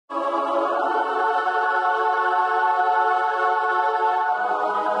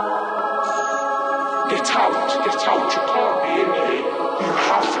Get out, get out. You can't be in here. You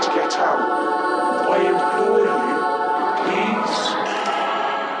have to get out. I implore you, please.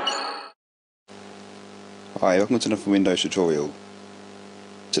 Hi, welcome to another Windows tutorial.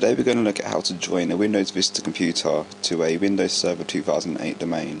 Today we're going to look at how to join a Windows Vista computer to a Windows Server 2008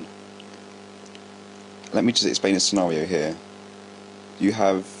 domain. Let me just explain a scenario here. You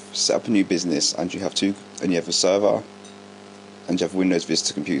have set up a new business and you have a server and you have a Windows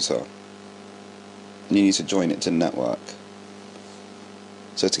Vista computer. And you need to join it to the network.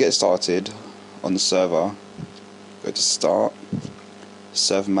 So to get started, on the server, go to Start,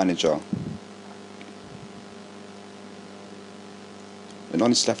 Server Manager. And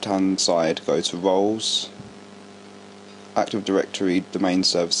on its left hand side, go to Roles, Active Directory Domain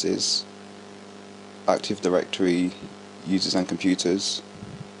Services, Active Directory Users and Computers,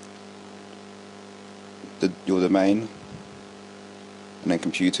 your domain, and then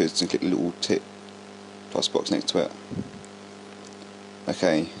Computers, and click the little tick plus box next to it.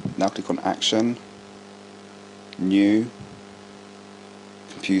 Okay, now click on Action, New,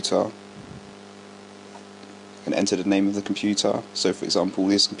 Computer, and enter the name of the computer. So for example,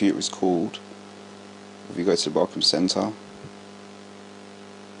 this computer is called, if you go to the Welcome Center,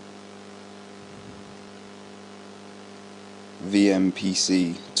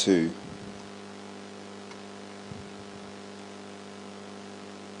 VMPC2.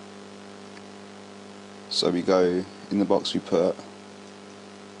 So we go in the box, we put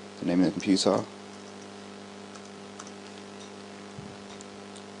the name of the computer,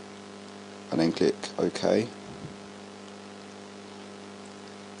 and then click OK.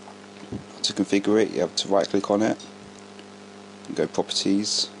 To configure it, you have to right click on it and go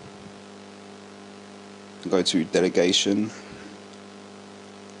Properties and go to Delegation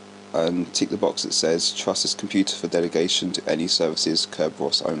and tick the box that says trust this computer for delegation to any services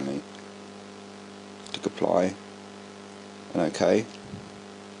Kerberos only. Click Apply and OK,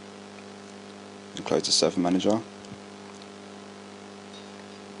 and close the Server Manager.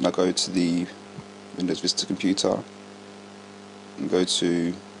 Now go to the Windows Vista computer and go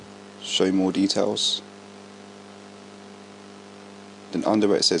to Show More Details. Then under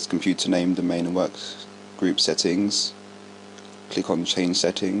where it says Computer Name, Domain and Work Group Settings, click on Change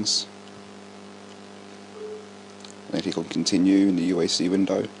Settings, and then click on Continue in the UAC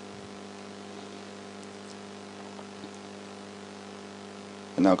window.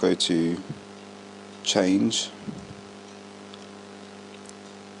 And now go to Change,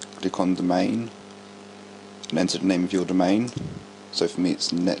 click on Domain, and enter the name of your domain. So for me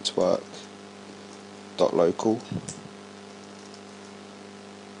it's network.local.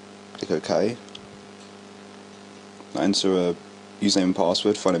 Click OK. Now enter a username and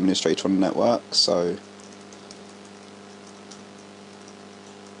password for an administrator on the network. So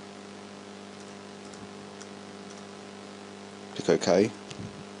click OK.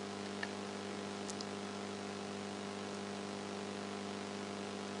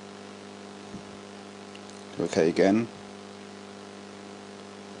 Click OK again.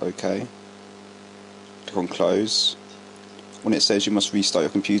 OK. Click on Close. When it says you must restart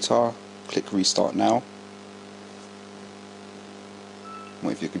your computer, click Restart Now.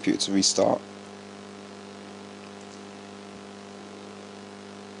 Wait for your computer to restart.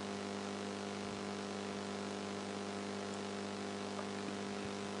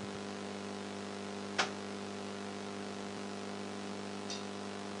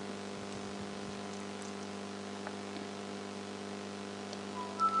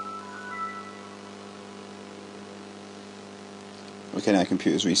 Okay, now your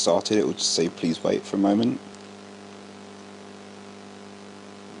computer's restarted. It will just say please wait for a moment.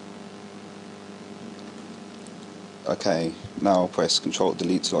 Okay, now press Ctrl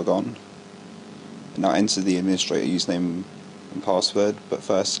Delete to log on. And now enter the administrator username and password, but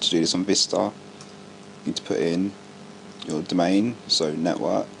first, to do this on Vista, you need to put in your domain, so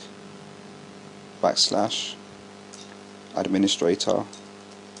network / administrator,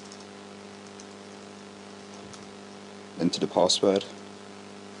 enter the password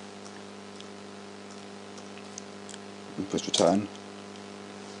and press return.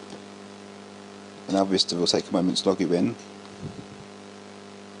 And now Vista will take a moment to log you in.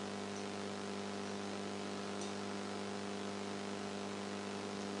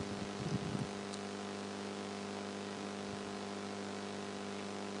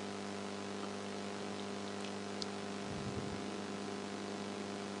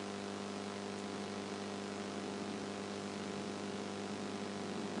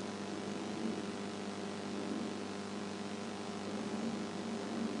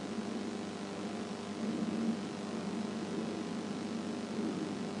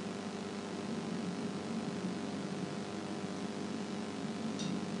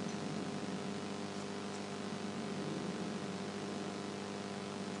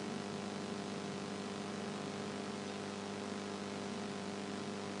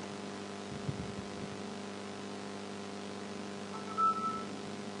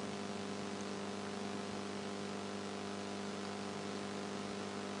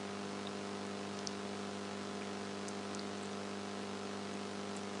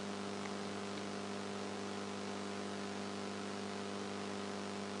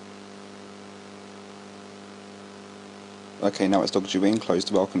 Okay, now it's logged you in, close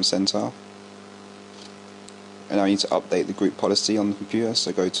the welcome center. And now I need to update the group policy on the computer,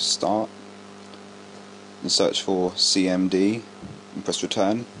 so go to Start and search for CMD and press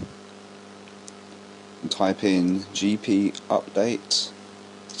Return. And type in GP update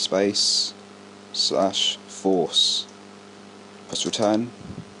space / force. Press Return,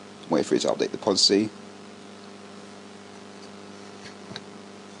 wait for it to update the policy.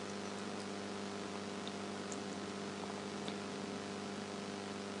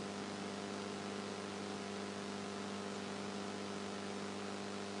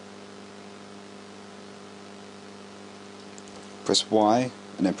 Press Y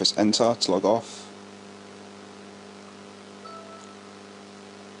and then press Enter to log off.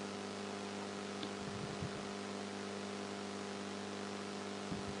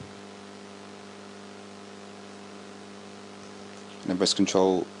 And then press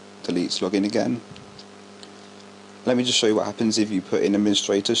Control Delete to log in again. Let me just show you what happens if you put in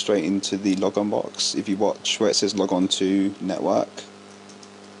administrator straight into the logon box. If you watch where it says log on to network,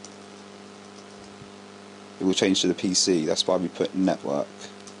 it will change to the PC. That's why we put network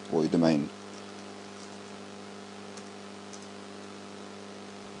or the domain.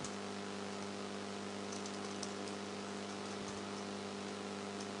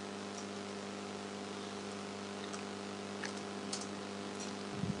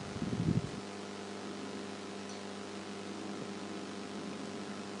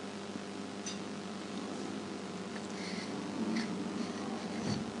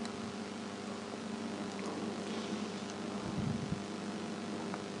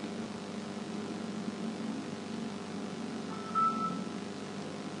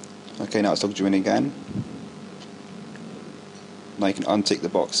 Okay, now it's logged you in again. Now you can untick the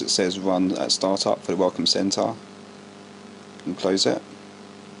box that says Run at Startup for the Welcome Center and close it.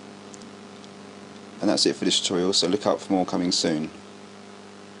 And that's it for this tutorial, so look out for more coming soon.